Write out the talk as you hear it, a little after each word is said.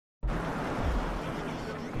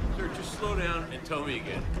just slow down and tell me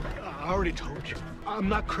again. I already told you. I'm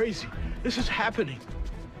not crazy. This is happening.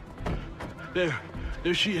 There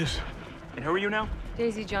she is. And who are you now?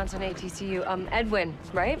 Daisy Johnson, ATCU. Edwin,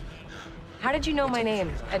 right? How did you know my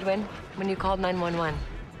name, Edwin, when you called 911?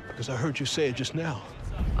 Because I heard you say it just now.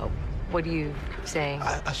 Oh, what are you saying?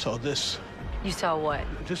 I saw this. You saw what?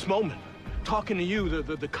 This moment. Talking to you,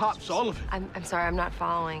 the cops, all of it. I'm sorry, I'm not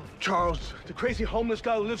following. Charles, the crazy homeless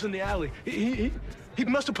guy who lives in the alley. He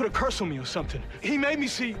must have put a curse on me or something. He made me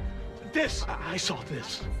see this. I saw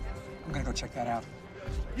this. I'm gonna go check that out.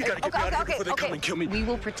 You gotta get me out of here before they come and kill me. We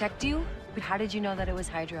will protect you, but how did you know that it was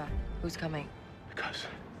Hydra who's coming? Because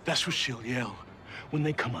that's what she'll yell when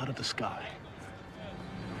they come out of the sky.